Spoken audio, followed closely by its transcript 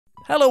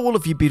Hello all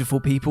of you beautiful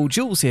people,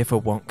 Jules here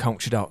for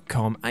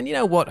WhatCulture.com, and you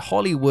know what,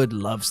 Hollywood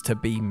loves to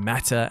be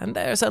meta, and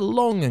there's a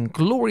long and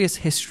glorious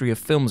history of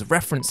films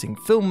referencing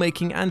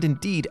filmmaking and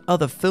indeed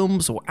other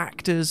films or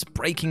actors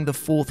breaking the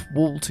fourth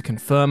wall to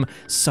confirm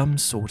some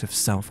sort of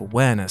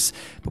self-awareness.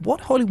 But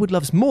what Hollywood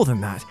loves more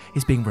than that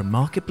is being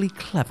remarkably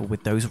clever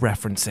with those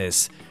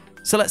references.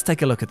 So let's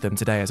take a look at them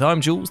today, as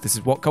I'm Jules, this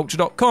is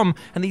WhatCulture.com,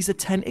 and these are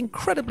 10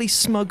 incredibly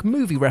smug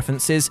movie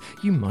references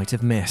you might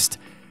have missed.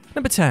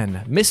 Number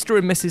 10. Mr.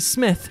 and Mrs.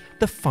 Smith,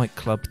 the Fight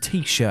Club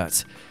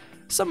t-shirt.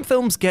 Some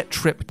films get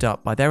tripped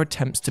up by their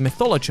attempts to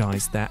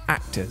mythologize their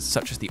actors,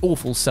 such as the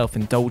awful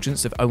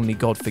self-indulgence of Only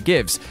God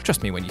Forgives.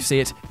 Trust me, when you see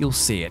it, you'll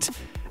see it.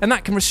 And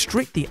that can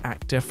restrict the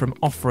actor from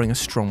offering a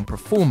strong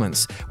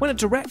performance. When a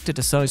director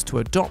decides to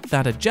adopt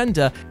that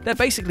agenda, they're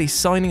basically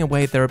signing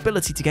away their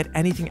ability to get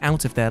anything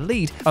out of their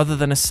lead other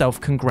than a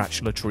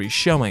self-congratulatory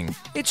showing.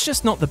 It's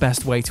just not the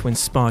best way to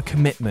inspire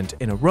commitment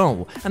in a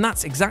role, and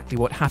that's exactly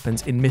what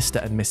happens in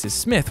Mr. and Mrs.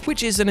 Smith,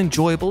 which is an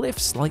enjoyable if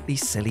slightly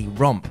silly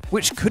romp,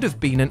 which could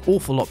have been an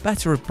awful lot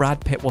better if Brad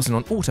Pitt wasn't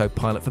on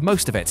autopilot for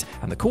most of it.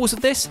 And the cause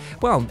of this?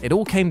 Well, it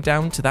all came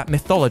down to that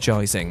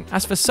mythologizing,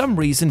 as for some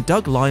reason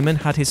Doug Liman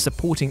had his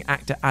supporting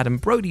actor Adam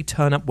Brody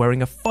turn up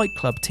wearing a Fight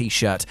Club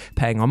t-shirt,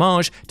 paying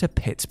homage to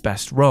Pitt's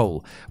best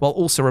role, while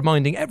also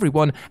reminding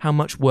everyone how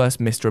much worse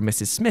Mr. and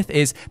Mrs. Smith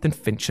is than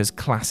Fincher's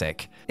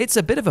classic. It's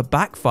a bit of a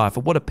backfire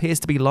for what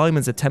appears to be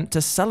Liman's attempt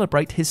to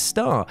celebrate his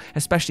star,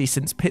 especially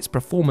since Pitt's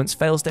performance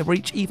fails to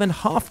reach even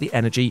half the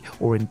energy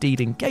or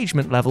indeed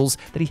engagement levels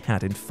that he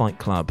had in Fight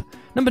Club.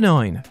 Number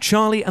 9.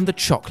 Charlie and the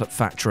Chocolate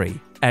Factory,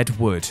 Ed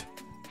Wood.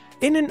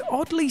 In an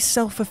oddly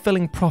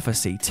self-fulfilling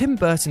prophecy, Tim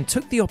Burton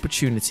took the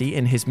opportunity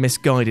in his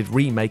misguided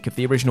remake of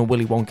the original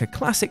Willy Wonka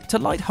classic to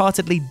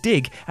lightheartedly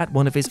dig at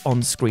one of his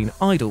on-screen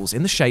idols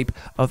in the shape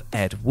of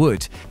Ed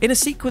Wood. In a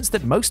sequence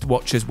that most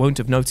watchers won't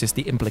have noticed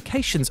the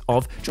implications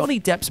of,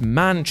 Johnny Depp's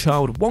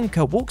man-child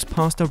Wonka walks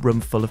past a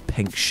room full of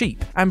pink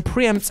sheep and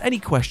preempts any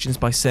questions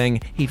by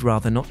saying he'd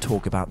rather not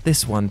talk about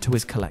this one to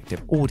his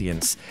collective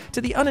audience. To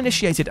the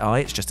uninitiated eye,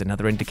 it's just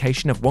another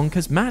indication of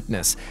Wonka's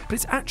madness, but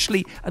it's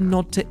actually a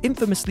nod to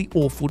infamously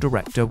awful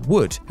director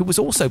Wood, who was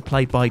also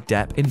played by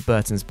Depp in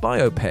Burton's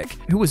biopic,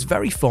 who was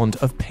very fond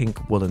of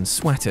pink woolen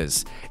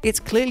sweaters. It's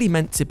clearly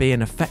meant to be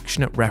an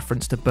affectionate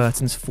reference to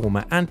Burton's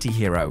former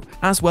anti-hero,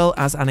 as well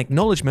as an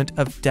acknowledgement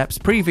of Depp's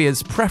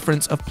previous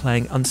preference of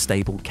playing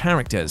unstable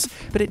characters,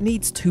 but it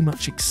needs too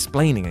much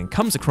explaining and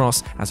comes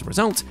across, as a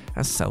result,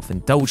 as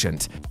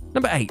self-indulgent.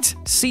 Number 8.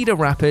 Cedar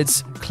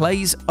Rapids,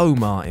 Clay's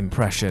Omar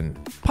impression.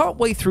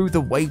 Partway through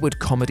the wayward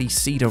comedy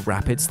Cedar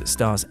Rapids that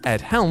stars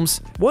Ed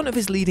Helms, one of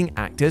his leading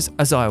actors,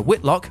 Isaiah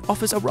Whitlock,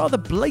 offers a rather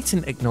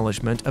blatant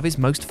acknowledgement of his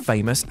most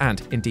famous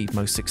and indeed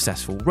most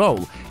successful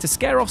role. To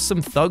scare off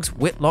some thugs,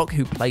 Whitlock,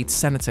 who played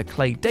Senator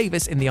Clay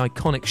Davis in the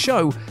iconic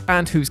show,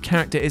 and whose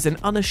character is an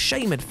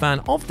unashamed fan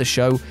of the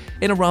show,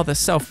 in a rather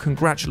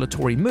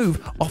self-congratulatory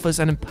move, offers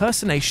an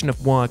impersonation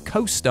of Wire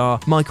co-star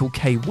Michael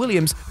K.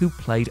 Williams, who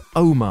played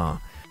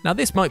Omar. Now,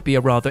 this might be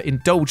a rather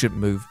indulgent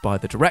move by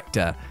the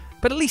director,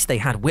 but at least they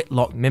had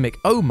Whitlock mimic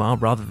Omar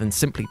rather than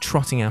simply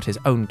trotting out his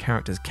own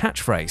character's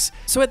catchphrase.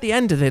 So at the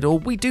end of it all,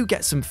 we do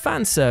get some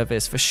fan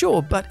service for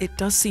sure, but it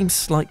does seem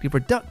slightly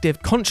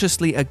reductive,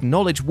 consciously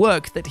acknowledge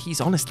work that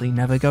he's honestly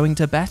never going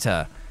to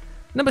better.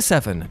 Number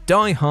 7.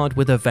 Die Hard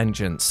with a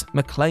Vengeance,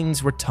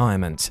 McClane's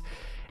retirement.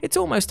 It's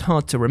almost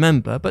hard to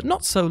remember, but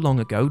not so long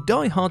ago,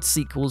 Die Hard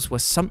sequels were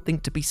something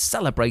to be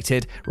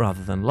celebrated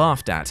rather than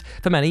laughed at.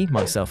 For many,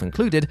 myself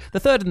included, the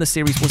third in the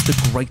series was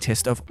the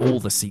greatest of all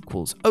the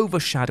sequels,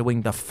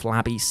 overshadowing the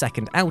flabby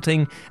second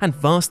outing and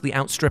vastly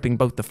outstripping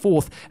both the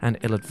fourth and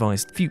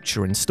ill-advised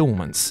future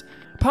installments.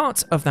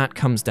 Part of that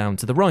comes down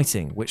to the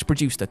writing, which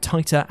produced a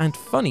tighter and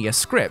funnier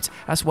script,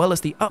 as well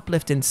as the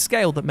uplift in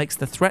scale that makes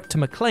the threat to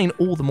McClane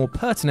all the more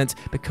pertinent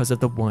because of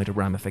the wider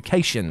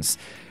ramifications.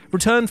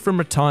 Returned from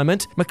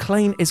retirement,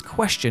 McClane is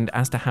questioned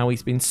as to how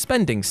he's been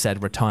spending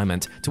said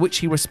retirement, to which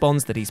he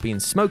responds that he's been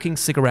smoking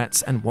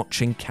cigarettes and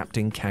watching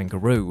Captain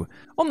Kangaroo.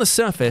 On the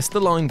surface, the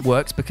line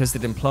works because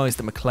it implies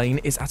that McClane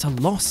is at a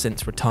loss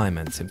since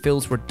retirement and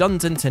feels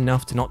redundant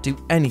enough to not do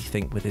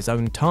anything with his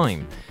own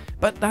time.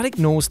 But that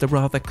ignores the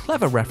rather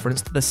clever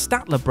reference to the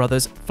Statler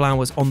brothers'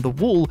 Flowers on the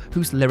Wall,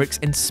 whose lyrics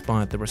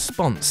inspired the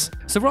response.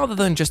 So rather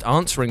than just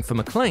answering for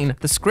McClane,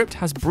 the script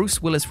has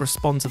Bruce Willis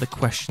respond to the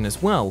question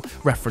as well,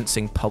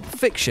 referencing Pulp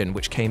Fiction,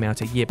 which came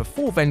out a year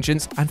before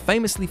Vengeance and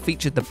famously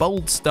featured the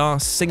bold star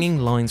singing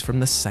lines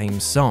from the same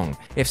song.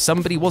 If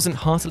somebody wasn't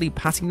heartily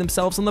patting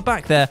themselves on the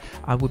back there,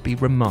 I would be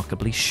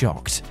remarkably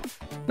shocked.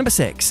 Number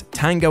 6.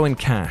 Tango and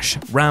Cash,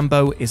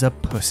 Rambo is a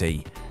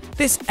pussy.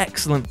 This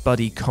excellent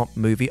buddy cop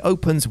movie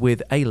opens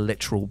with a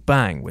literal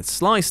bang, with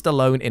Sly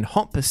Stallone in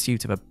hot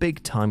pursuit of a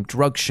big-time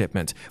drug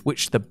shipment,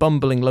 which the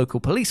bumbling local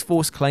police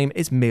force claim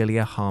is merely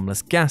a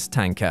harmless gas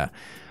tanker.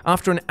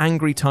 After an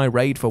angry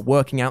tirade for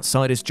working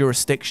outside his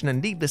jurisdiction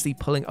and needlessly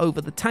pulling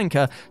over the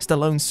tanker,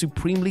 Stallone's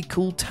supremely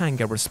cool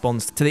tanker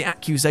responds to the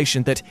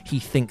accusation that he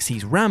thinks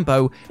he's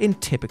Rambo in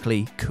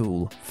typically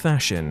cool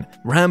fashion.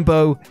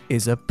 Rambo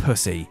is a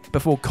pussy,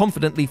 before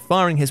confidently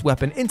firing his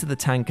weapon into the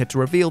tanker to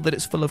reveal that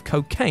it's full of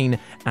cocaine,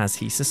 as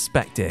he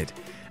suspected.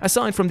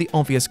 Aside from the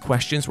obvious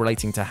questions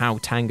relating to how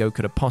Tango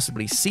could have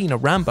possibly seen a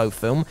Rambo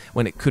film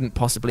when it couldn't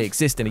possibly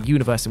exist in a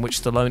universe in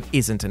which Stallone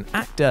isn't an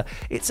actor,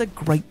 it's a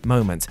great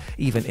moment,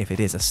 even if it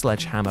is a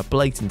sledgehammer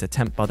blatant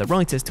attempt by the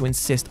writers to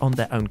insist on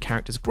their own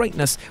character's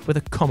greatness with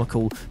a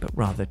comical but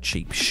rather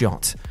cheap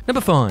shot.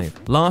 Number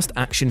 5. Last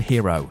action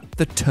hero,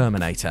 The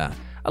Terminator.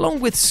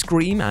 Along with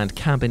Scream and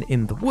Cabin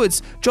in the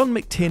Woods, John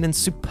McTiernan's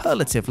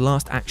superlative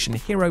Last Action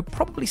Hero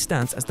probably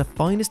stands as the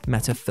finest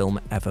meta film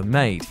ever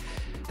made,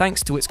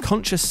 thanks to its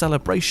conscious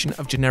celebration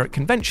of generic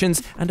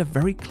conventions and a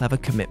very clever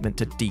commitment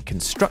to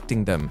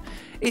deconstructing them.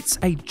 It's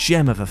a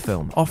gem of a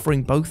film,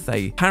 offering both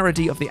a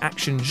parody of the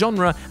action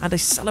genre and a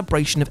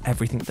celebration of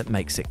everything that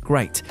makes it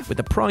great, with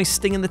the prize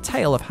stinging the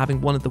tail of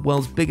having one of the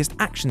world's biggest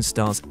action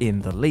stars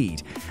in the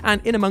lead. And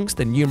in amongst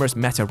the numerous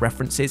meta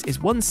references is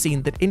one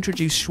scene that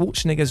introduced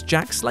Schwarzenegger's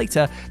Jack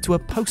Slater to a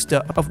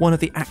poster of one of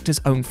the actor's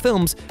own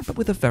films, but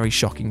with a very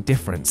shocking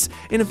difference.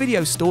 In a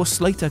video store,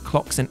 Slater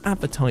clocks an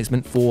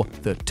advertisement for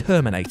The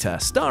Terminator,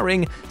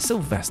 starring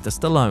Sylvester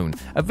Stallone,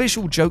 a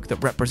visual joke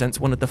that represents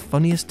one of the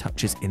funniest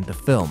touches in the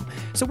film.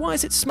 So why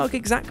is it smug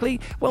exactly?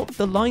 Well,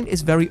 the line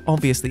is very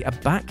obviously a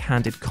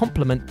backhanded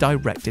compliment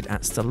directed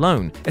at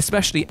Stallone,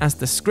 especially as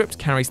the script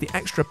carries the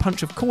extra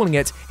punch of calling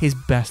it his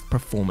best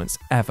performance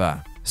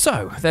ever.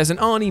 So, there's an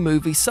Arnie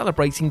movie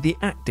celebrating the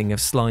acting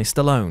of Sly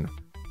Stallone,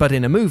 but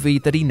in a movie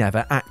that he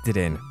never acted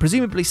in,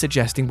 presumably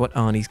suggesting what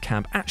Arnie's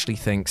camp actually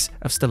thinks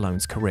of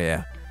Stallone's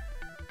career.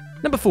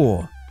 Number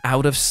 4.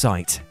 Out of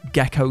Sight,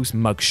 Gecko's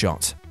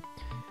mugshot.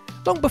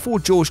 Long before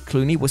George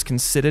Clooney was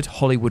considered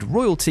Hollywood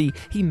royalty,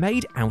 he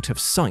made Out of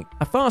Sight,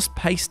 a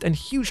fast-paced and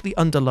hugely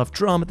underloved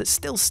drama that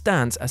still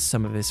stands as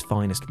some of his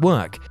finest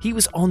work. He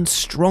was on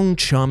strong,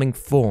 charming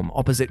form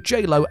opposite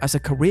J-Lo as a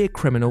career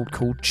criminal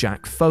called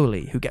Jack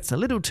Foley, who gets a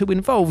little too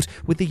involved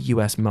with the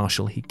US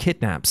Marshal he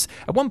kidnaps.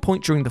 At one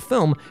point during the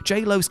film,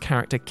 J-Lo's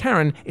character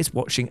Karen is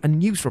watching a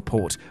news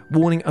report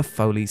warning of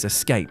Foley's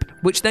escape,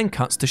 which then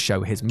cuts to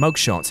show his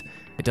mugshot.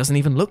 "It doesn't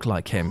even look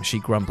like him," she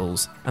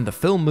grumbles, and the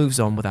film moves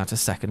on without a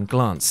second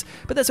glance.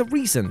 But there's a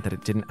reason that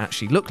it didn't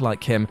actually look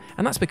like him,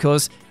 and that's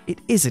because it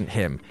isn't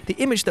him. The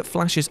image that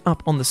flashes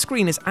up on the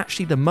screen is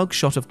actually the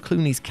mugshot of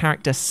Clooney's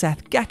character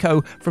Seth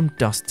Gecko from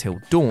Dusk Till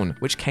Dawn,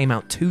 which came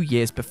out 2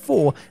 years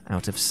before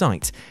Out of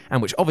Sight,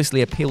 and which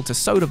obviously appealed to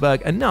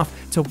Soderbergh enough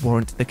to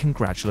warrant the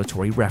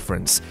congratulatory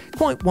reference.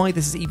 Quite why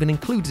this is even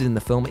included in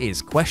the film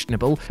is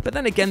questionable, but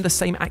then again the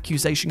same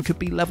accusation could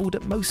be levelled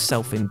at most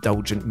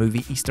self-indulgent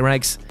movie Easter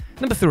eggs.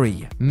 Number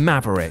 3.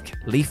 Maverick,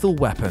 Lethal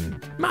Weapon.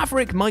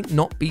 Maverick might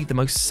not be the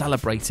most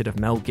celebrated of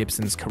Mel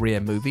Gibson's career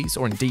movies,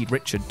 or indeed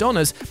Richard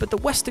Donner's, but the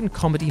Western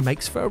comedy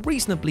makes for a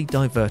reasonably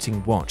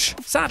diverting watch.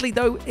 Sadly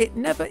though, it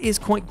never is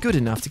quite good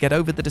enough to get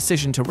over the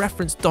decision to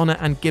reference Donner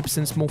and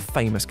Gibson's more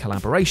famous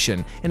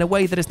collaboration, in a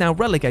way that has now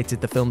relegated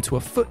the film to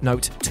a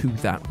footnote to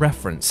that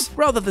reference.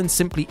 Rather than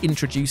simply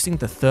introducing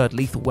the third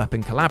Lethal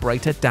Weapon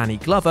collaborator, Danny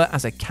Glover,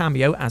 as a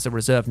cameo as a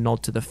reserved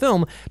nod to the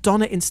film,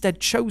 Donner instead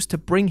chose to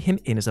bring him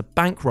in as a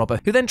bank robber,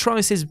 who then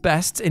tries his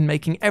best in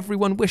making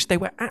everyone wish they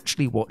were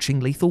actually watching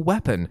Lethal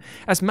Weapon.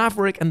 As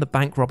Maverick and the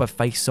bank robber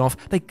face off,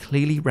 they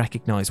clearly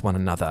recognize one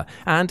another,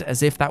 and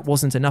as if that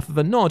wasn't enough of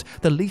a nod,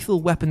 the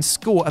Lethal Weapon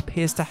score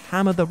appears to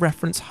hammer the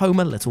reference home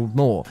a little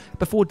more,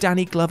 before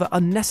Danny Glover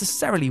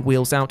unnecessarily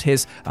wheels out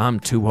his "I'm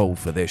too old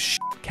for this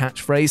shit"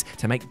 catchphrase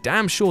to make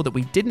damn sure that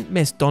we didn't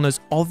miss Donner's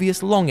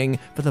obvious longing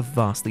for the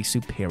vastly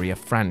superior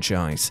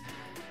franchise.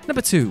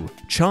 Number 2.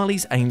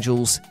 Charlie's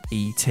Angels,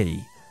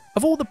 E.T.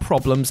 Of all the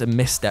problems and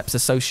missteps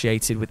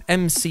associated with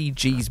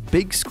MCG's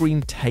big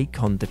screen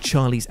take on the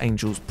Charlie's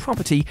Angels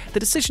property, the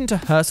decision to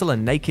hurtle a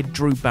naked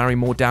Drew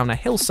Barrymore down a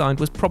hillside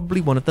was probably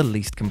one of the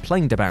least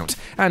complained about.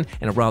 And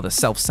in a rather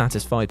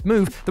self-satisfied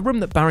move, the room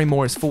that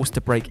Barrymore is forced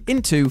to break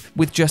into,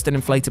 with just an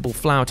inflatable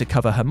flower to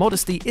cover her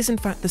modesty, is in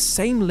fact the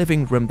same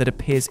living room that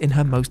appears in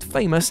her most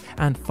famous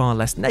and far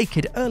less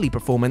naked early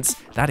performance,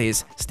 that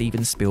is,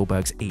 Steven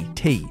Spielberg's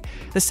E.T.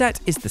 The set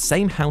is the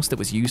same house that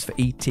was used for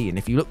E.T., and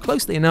if you look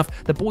closely enough,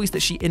 the boys that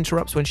she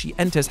interrupts when she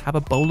enters have a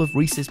bowl of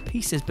Reese's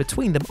Pieces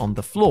between them on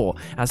the floor,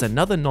 as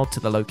another nod to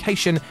the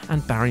location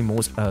and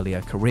Barrymore's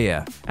earlier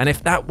career. And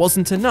if that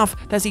wasn't enough,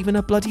 there's even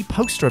a bloody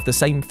poster of the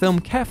same film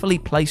carefully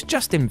placed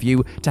just in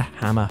view to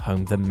hammer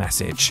home the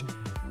message.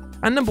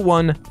 And number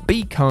 1,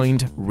 Be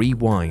Kind,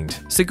 Rewind.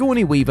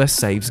 Sigourney Weaver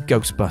saves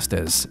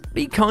Ghostbusters.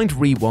 Be Kind,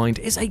 Rewind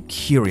is a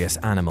curious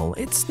animal.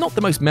 It's not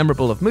the most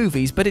memorable of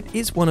movies, but it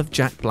is one of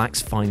Jack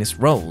Black's finest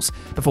roles,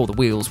 before the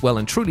wheels well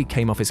and truly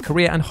came off his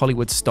career and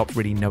Hollywood stopped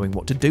really knowing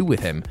what to do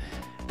with him.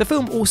 The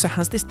film also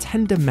has this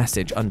tender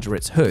message under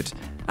its hood,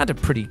 and a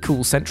pretty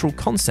cool central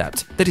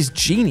concept that is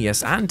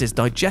genius and is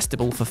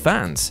digestible for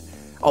fans.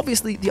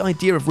 Obviously, the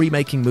idea of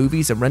remaking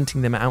movies and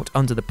renting them out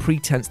under the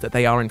pretense that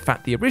they are in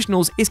fact the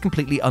originals is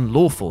completely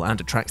unlawful and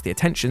attracts the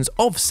attentions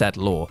of said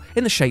law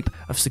in the shape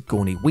of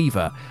Sigourney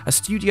Weaver, a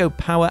studio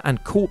power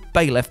and court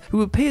bailiff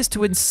who appears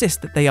to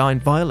insist that they are in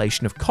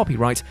violation of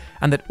copyright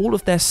and that all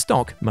of their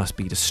stock must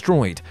be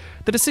destroyed.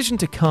 The decision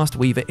to cast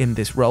Weaver in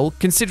this role,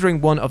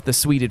 considering one of the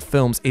Swedish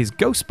films is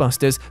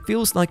Ghostbusters,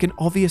 feels like an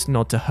obvious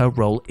nod to her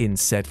role in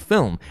said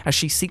film, as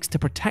she seeks to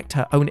protect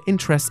her own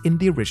interests in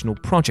the original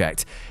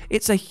project.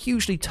 It's a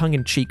hugely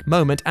tongue-in-cheek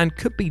moment and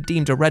could be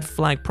deemed a red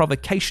flag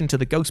provocation to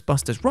the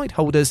Ghostbusters right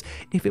holders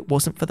if it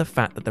wasn't for the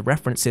fact that the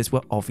references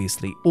were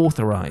obviously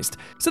authorized.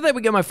 So there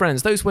we go, my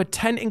friends. Those were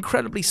 10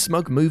 incredibly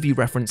smug movie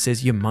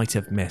references you might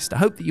have missed. I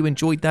hope that you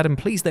enjoyed that, and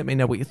please let me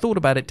know what you thought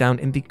about it down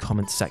in the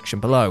comments section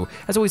below.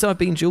 As always, I've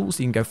been Jules.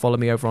 You can go follow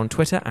me over on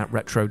Twitter at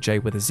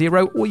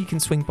RetroJ0, or you can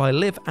swing by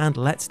Live and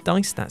Let's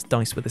Dice, that's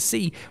Dice with a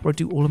C, where I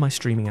do all of my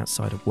streaming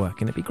outside of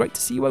work, and it'd be great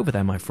to see you over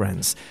there, my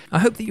friends. I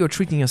hope that you're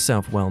treating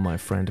yourself well, my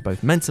friend,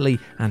 both mentally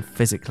and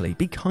physically.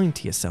 Be kind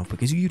to yourself,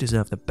 because you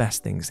deserve the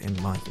best things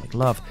in life, like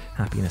love,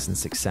 happiness, and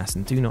success,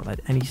 and do not let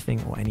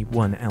anything or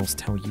anyone else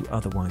tell you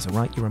otherwise,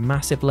 alright? You're a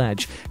massive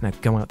ledge. Now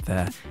go out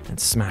there and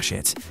smash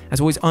it. As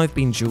always, I've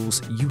been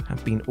Jules. You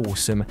have been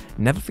awesome.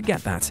 Never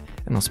forget that,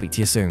 and I'll speak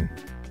to you soon.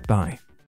 Bye.